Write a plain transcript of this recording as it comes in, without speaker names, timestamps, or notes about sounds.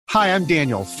Hi, I'm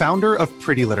Daniel, founder of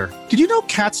Pretty Litter. Did you know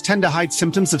cats tend to hide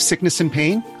symptoms of sickness and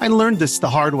pain? I learned this the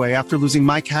hard way after losing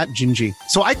my cat, Gingy.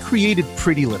 So I created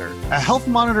Pretty Litter, a health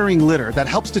monitoring litter that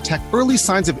helps detect early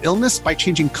signs of illness by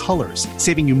changing colors,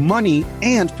 saving you money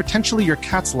and potentially your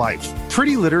cat's life.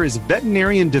 Pretty Litter is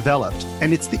veterinarian developed,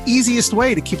 and it's the easiest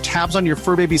way to keep tabs on your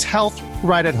fur baby's health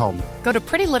right at home. Go to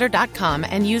prettylitter.com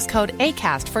and use code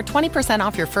ACAST for 20%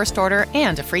 off your first order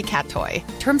and a free cat toy.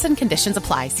 Terms and conditions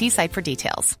apply. See site for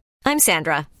details. I'm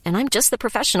Sandra, and I'm just the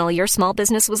professional your small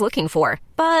business was looking for.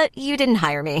 But you didn't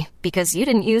hire me because you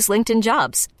didn't use LinkedIn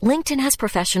Jobs. LinkedIn has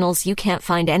professionals you can't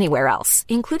find anywhere else,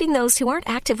 including those who aren't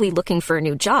actively looking for a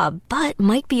new job, but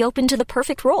might be open to the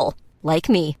perfect role, like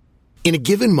me. In a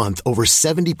given month, over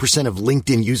 70% of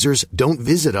LinkedIn users don't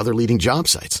visit other leading job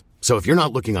sites. So if you're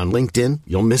not looking on LinkedIn,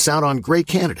 you'll miss out on great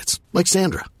candidates like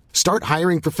Sandra. Start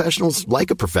hiring professionals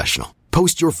like a professional.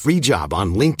 Post your free job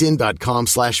on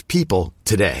linkedin.com/people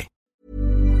today.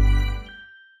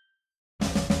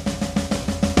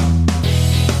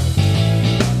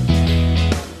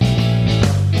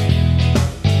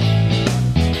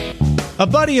 A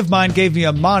buddy of mine gave me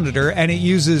a monitor and it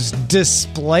uses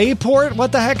DisplayPort.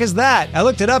 What the heck is that? I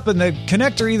looked it up and the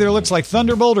connector either looks like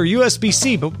Thunderbolt or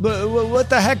USB-C, but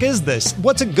what the heck is this?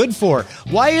 What's it good for?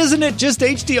 Why isn't it just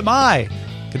HDMI?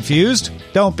 Confused?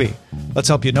 Don't be. Let's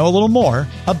help you know a little more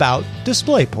about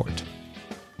DisplayPort.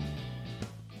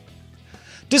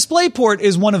 DisplayPort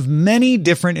is one of many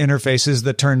different interfaces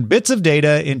that turn bits of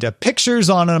data into pictures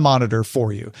on a monitor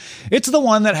for you. It's the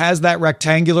one that has that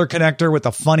rectangular connector with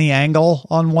a funny angle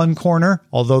on one corner,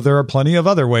 although there are plenty of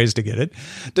other ways to get it.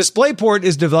 DisplayPort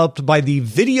is developed by the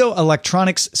Video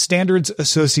Electronics Standards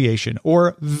Association,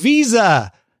 or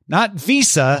VESA, not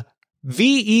Visa,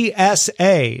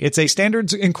 VESA. It's a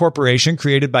standards incorporation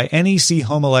created by NEC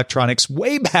Home Electronics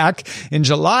way back in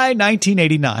July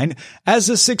 1989 as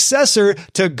a successor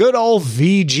to good old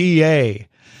VGA.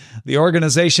 The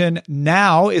organization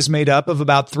now is made up of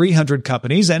about 300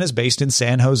 companies and is based in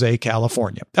San Jose,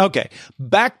 California. Okay,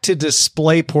 back to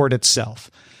DisplayPort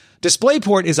itself.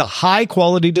 DisplayPort is a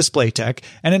high-quality display tech,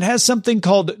 and it has something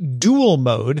called dual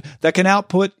mode that can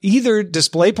output either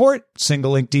DisplayPort,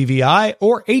 single-link DVI,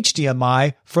 or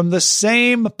HDMI from the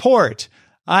same port.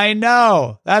 I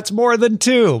know, that's more than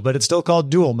two, but it's still called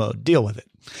dual mode. Deal with it.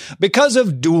 Because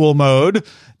of dual mode,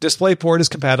 DisplayPort is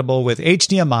compatible with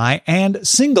HDMI and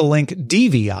single-link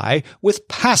DVI with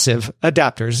passive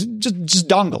adapters, just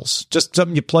dongles, just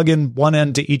something you plug in one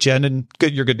end to each end and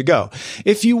you're good to go.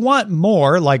 If you want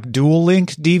more, like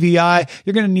dual-link DVI,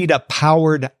 you're going to need a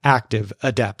powered active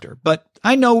adapter. But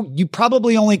I know you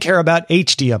probably only care about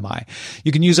HDMI.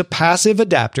 You can use a passive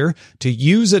adapter to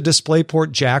use a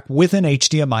DisplayPort jack with an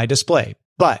HDMI display,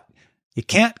 but you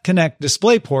can't connect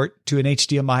DisplayPort to an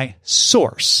HDMI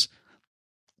source.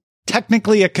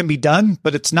 Technically, it can be done,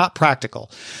 but it's not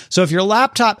practical. So if your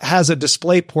laptop has a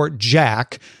DisplayPort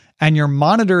jack and your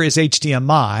monitor is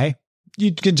HDMI,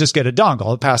 you can just get a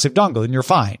dongle, a passive dongle, and you're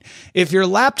fine. If your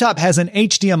laptop has an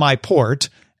HDMI port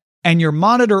and your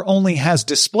monitor only has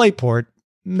DisplayPort,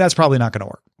 that's probably not going to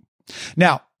work.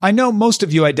 Now, I know most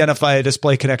of you identify a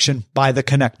display connection by the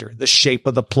connector, the shape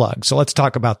of the plug. So let's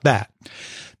talk about that.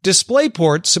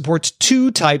 DisplayPort supports two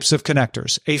types of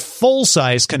connectors. A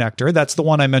full-size connector, that's the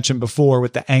one I mentioned before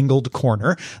with the angled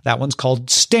corner. That one's called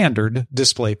standard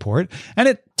DisplayPort, and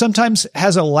it sometimes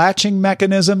has a latching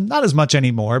mechanism, not as much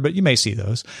anymore, but you may see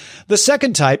those. The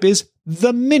second type is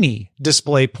the mini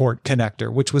DisplayPort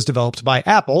connector, which was developed by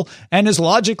Apple and is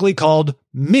logically called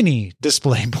mini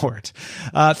DisplayPort.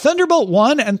 Thunderbolt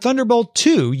 1 and Thunderbolt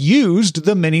 2 used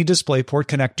the mini DisplayPort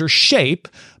connector shape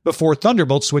before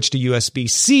Thunderbolt switched to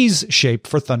USB-C's shape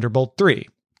for Thunderbolt 3.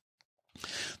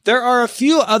 There are a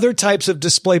few other types of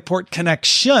DisplayPort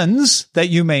connections that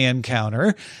you may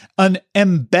encounter. An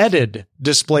embedded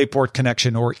DisplayPort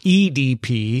connection, or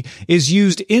EDP, is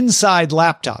used inside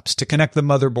laptops to connect the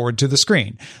motherboard to the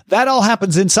screen. That all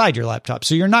happens inside your laptop,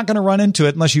 so you're not going to run into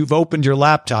it unless you've opened your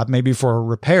laptop, maybe for a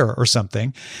repair or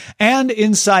something. And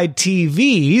inside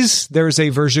TVs, there's a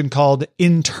version called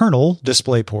internal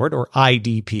DisplayPort, or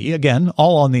IDP, again,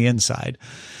 all on the inside.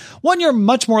 One you're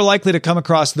much more likely to come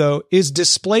across, though, is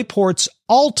DisplayPort's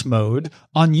alt mode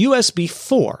on USB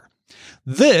 4.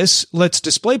 This lets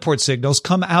DisplayPort signals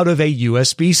come out of a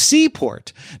USB-C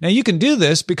port. Now, you can do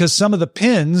this because some of the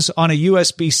pins on a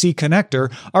USB-C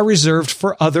connector are reserved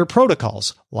for other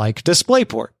protocols, like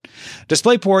DisplayPort.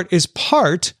 DisplayPort is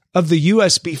part of the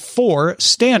USB 4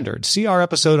 standard. See our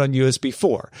episode on USB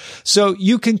 4. So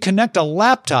you can connect a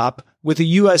laptop with a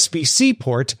USB-C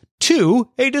port to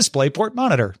a DisplayPort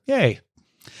monitor. Yay.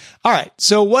 All right,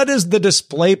 so what does the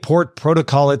DisplayPort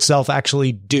protocol itself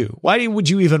actually do? Why would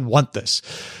you even want this?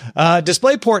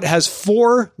 DisplayPort has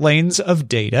 4 lanes of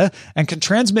data and can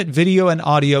transmit video and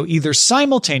audio either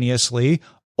simultaneously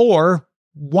or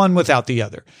one without the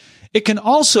other. It can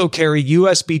also carry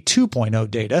USB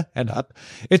 2.0 data and up.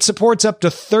 It supports up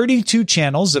to 32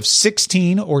 channels of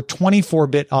 16 or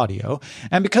 24-bit audio.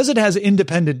 And because it has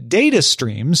independent data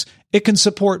streams, it can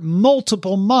support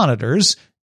multiple monitors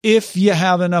if you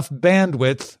have enough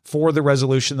bandwidth for the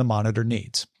resolution the monitor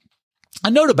needs.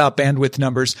 A note about bandwidth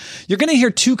numbers, you're going to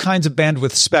hear 2 kinds of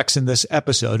bandwidth specs in this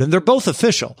episode, and they're both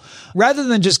official. Rather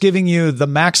than just giving you the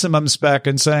maximum spec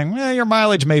and saying, your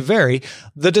mileage may vary,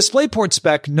 the DisplayPort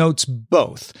spec notes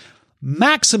both.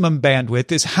 Maximum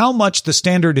bandwidth is how much the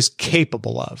standard is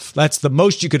capable of. That's the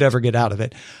most you could ever get out of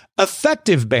it.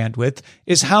 Effective bandwidth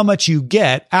is how much you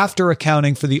get after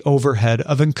accounting for the overhead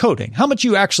of encoding, how much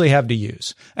you actually have to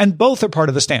use. And both are part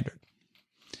of the standard.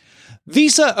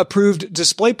 Visa approved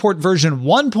DisplayPort version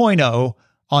 1.0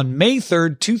 on May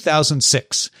 3rd,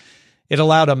 2006. It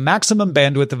allowed a maximum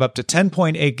bandwidth of up to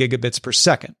 10.8 gigabits per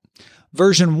second.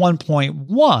 Version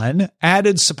 1.1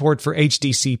 added support for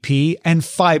HDCP and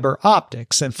fiber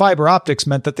optics, and fiber optics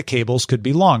meant that the cables could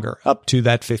be longer, up to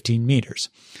that 15 meters.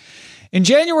 In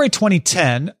January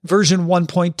 2010, version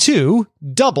 1.2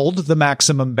 doubled the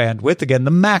maximum bandwidth, again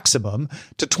the maximum,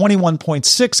 to 21.6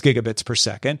 gigabits per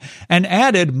second, and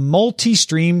added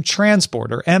multi-stream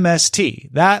transporter, MST.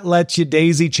 That lets you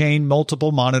daisy chain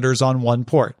multiple monitors on one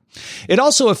port. It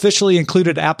also officially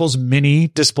included Apple's mini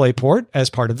DisplayPort as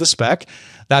part of the spec.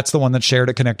 That's the one that shared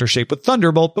a connector shape with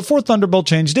Thunderbolt before Thunderbolt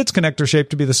changed its connector shape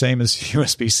to be the same as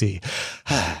USB-C.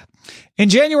 In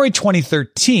January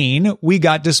 2013, we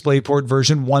got DisplayPort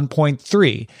version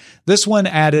 1.3. This one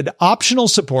added optional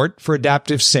support for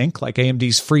adaptive sync, like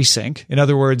AMD's FreeSync. In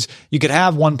other words, you could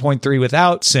have 1.3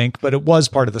 without sync, but it was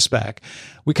part of the spec.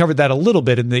 We covered that a little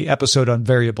bit in the episode on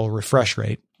variable refresh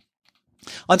rate.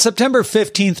 On September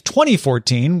 15th,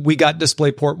 2014, we got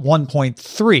DisplayPort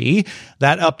 1.3.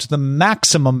 That upped the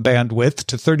maximum bandwidth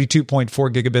to 32.4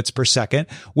 gigabits per second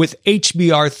with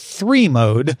HBR3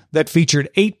 mode that featured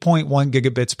 8.1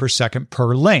 gigabits per second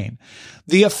per lane.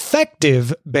 The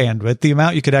effective bandwidth, the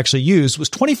amount you could actually use, was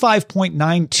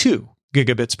 25.92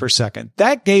 gigabits per second.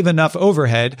 That gave enough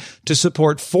overhead to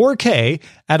support 4K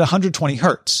at 120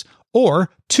 hertz. Or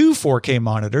 2 4K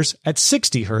monitors at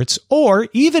 60 Hz, or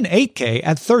even 8K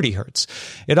at 30 Hz.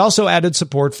 It also added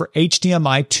support for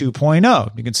HDMI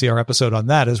 2.0. You can see our episode on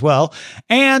that as well.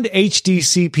 And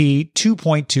HDCP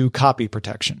 2.2 copy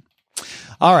protection.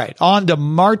 All right, on to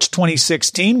March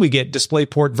 2016, we get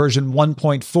DisplayPort version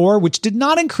 1.4, which did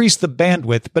not increase the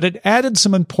bandwidth, but it added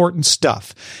some important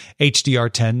stuff.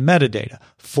 HDR10 metadata,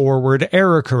 forward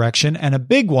error correction, and a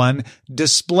big one,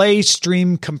 display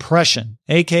stream compression,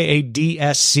 aka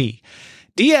DSC.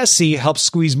 DSC helps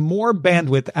squeeze more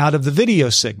bandwidth out of the video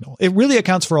signal. It really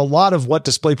accounts for a lot of what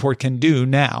DisplayPort can do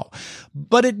now,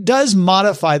 but it does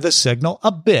modify the signal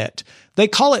a bit. They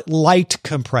call it light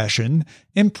compression.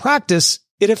 In practice,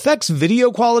 it affects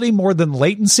video quality more than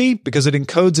latency because it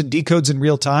encodes and decodes in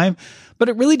real time, but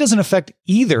it really doesn't affect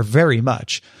either very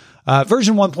much.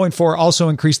 Version 1.4 also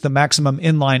increased the maximum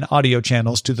inline audio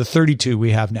channels to the 32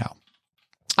 we have now.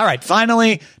 All right,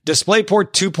 finally,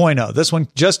 DisplayPort 2.0. This one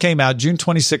just came out June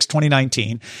 26,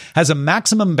 2019, has a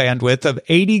maximum bandwidth of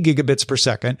 80 gigabits per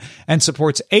second and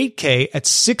supports 8K at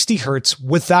 60 hertz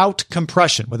without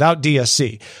compression, without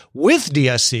DSC. With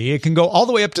DSC, it can go all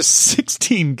the way up to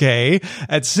 16K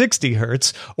at 60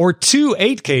 hertz, or 2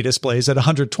 8K displays at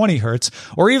 120 hertz,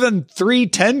 or even 3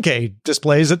 10K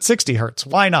displays at 60 hertz.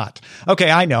 Why not?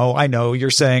 Okay, I know. You're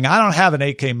saying, I don't have an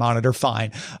 8K monitor.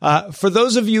 Fine. For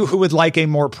those of you who would like a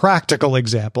more practical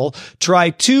example,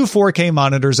 try 2 4K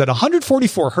monitors at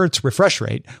 144 hertz refresh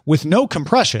rate with no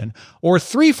compression, or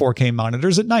 3 4K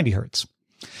monitors at 90 hertz.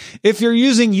 If you're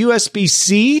using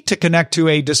USB-C to connect to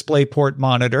a DisplayPort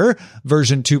monitor,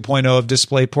 version 2.0 of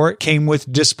DisplayPort came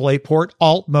with DisplayPort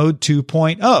Alt Mode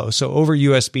 2.0. So over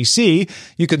USB-C,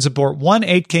 you can support 1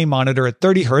 8K monitor at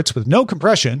 30 Hz with no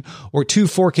compression, or 2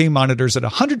 4K monitors at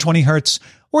 120 Hz,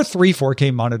 or 3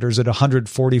 4K monitors at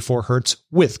 144 Hz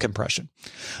with compression.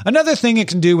 Another thing it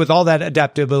can do with all that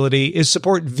adaptability is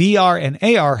support VR and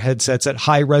AR headsets at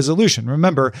high resolution.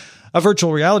 Remember, a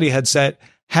virtual reality headset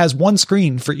has one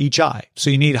screen for each eye. So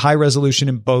you need high resolution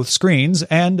in both screens,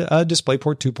 and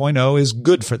DisplayPort 2.0 is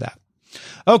good for that.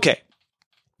 Okay,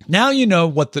 now you know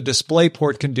what the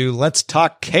DisplayPort can do. Let's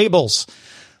talk cables.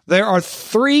 There are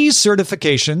 3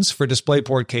 certifications for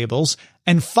DisplayPort cables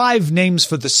and 5 names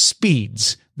for the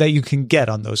speeds, that you can get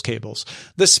on those cables.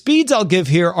 The speeds I'll give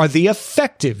here are the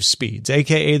effective speeds,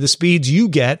 aka the speeds you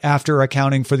get after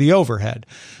accounting for the overhead.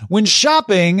 When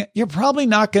shopping, you're probably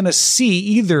not going to see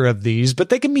either of these, but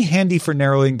they can be handy for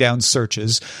narrowing down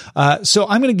searches. So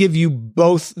I'm going to give you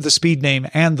both the speed name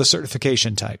and the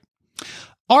certification type.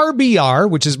 RBR,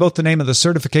 which is both the name of the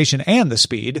certification and the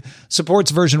speed,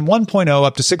 supports version 1.0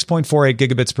 up to 6.48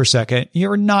 gigabits per second.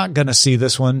 You're not going to see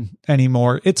this one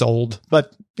anymore. It's old,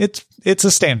 but it's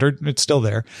a standard. It's still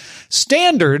there.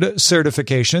 Standard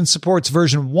certification supports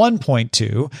version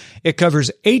 1.2. It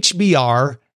covers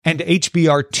HBR and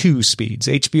HBR2 speeds.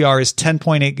 HBR is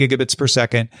 10.8 gigabits per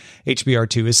second.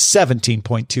 HBR2 is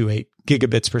 17.28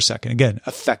 gigabits per second. Again,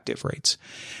 effective rates.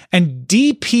 And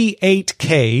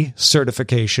DP8K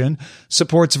certification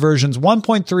supports versions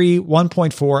 1.3,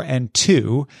 1.4, and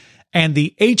 2, and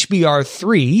the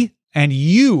HBR3 and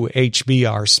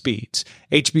UHBR speeds.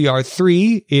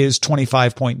 HBR3 is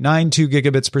 25.92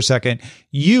 gigabits per second.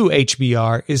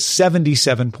 UHBR is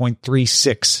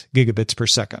 77.36 gigabits per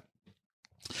second.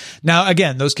 Now,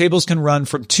 again, those cables can run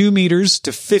from 2 meters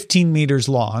to 15 meters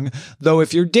long, though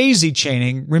if you're daisy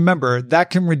chaining, remember, that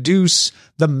can reduce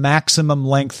the maximum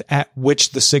length at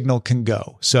which the signal can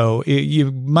go. So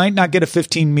you might not get a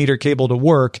 15-meter cable to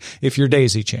work if you're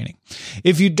daisy chaining.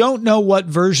 If you don't know what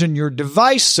version your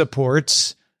device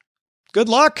supports, good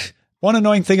luck. One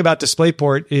annoying thing about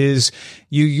DisplayPort is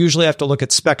you usually have to look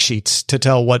at spec sheets to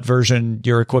tell what version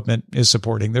your equipment is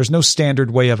supporting. There's no standard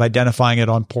way of identifying it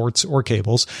on ports or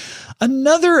cables.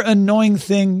 Another annoying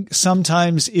thing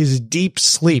sometimes is deep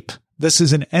sleep. This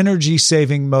is an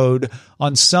energy-saving mode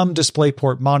on some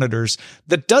DisplayPort monitors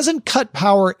that doesn't cut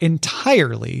power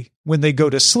entirely when they go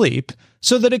to sleep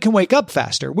so that it can wake up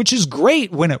faster, which is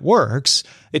great when it works.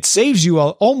 It saves you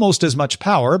almost as much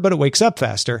power, but it wakes up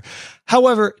faster.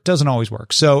 However, it doesn't always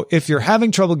work. So if you're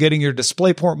having trouble getting your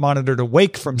DisplayPort monitor to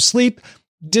wake from sleep,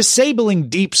 disabling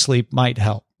deep sleep might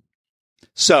help.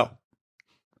 So,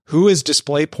 who is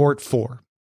DisplayPort for?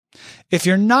 If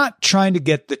you're not trying to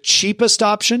get the cheapest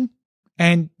option,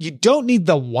 and you don't need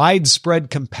the widespread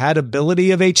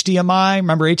compatibility of HDMI.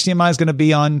 Remember, HDMI is going to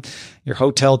be on your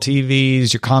hotel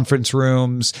TVs, your conference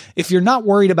rooms. If you're not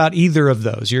worried about either of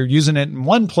those, you're using it in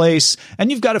one place and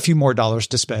you've got a few more dollars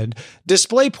to spend,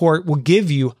 DisplayPort will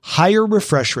give you higher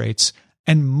refresh rates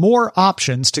and more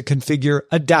options to configure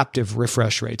adaptive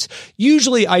refresh rates.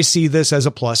 Usually I see this as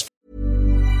a plus.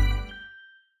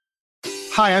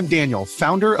 Hi, I'm Daniel,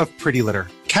 founder of Pretty Litter.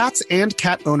 Cats and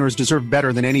cat owners deserve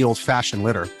better than any old-fashioned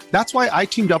litter. That's why I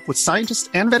teamed up with scientists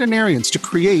and veterinarians to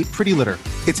create Pretty Litter.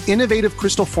 Its innovative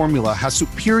crystal formula has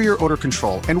superior odor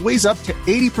control and weighs up to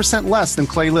 80% less than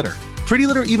clay litter. Pretty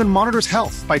Litter even monitors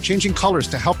health by changing colors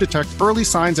to help detect early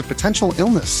signs of potential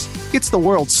illness. It's the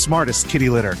world's smartest kitty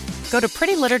litter. Go to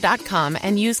prettylitter.com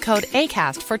and use code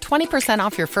ACAST for 20%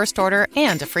 off your first order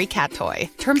and a free cat toy.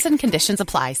 Terms and conditions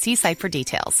apply. See site for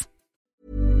details.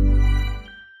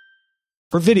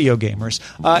 For video gamers.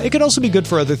 It could also be good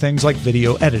for other things like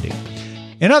video editing.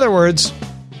 In other words,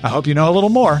 I hope you know a little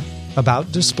more about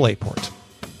DisplayPort.